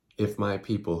If my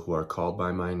people who are called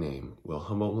by my name will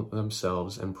humble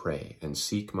themselves and pray and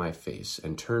seek my face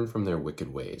and turn from their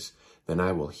wicked ways, then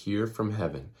I will hear from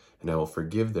heaven and I will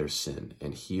forgive their sin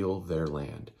and heal their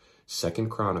land. 2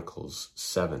 Chronicles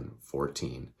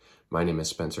 7:14. My name is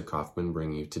Spencer Coffman,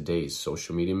 bringing you today's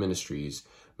Social Media Ministries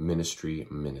Ministry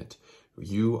Minute.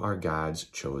 You are God's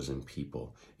chosen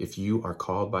people. If you are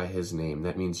called by his name,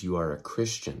 that means you are a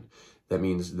Christian. That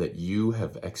means that you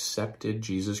have accepted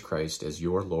Jesus Christ as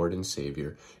your Lord and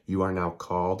Savior. You are now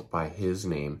called by his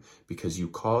name because you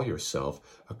call yourself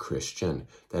a Christian.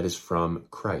 That is from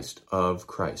Christ, of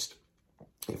Christ.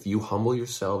 If you humble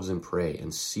yourselves and pray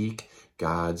and seek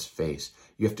God's face,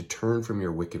 you have to turn from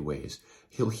your wicked ways.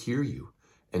 He'll hear you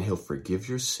and he'll forgive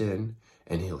your sin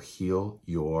and he'll heal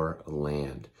your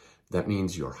land. That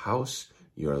means your house,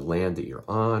 your land that you're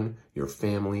on, your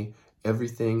family,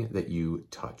 everything that you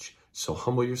touch. So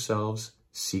humble yourselves,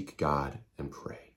 seek God, and pray.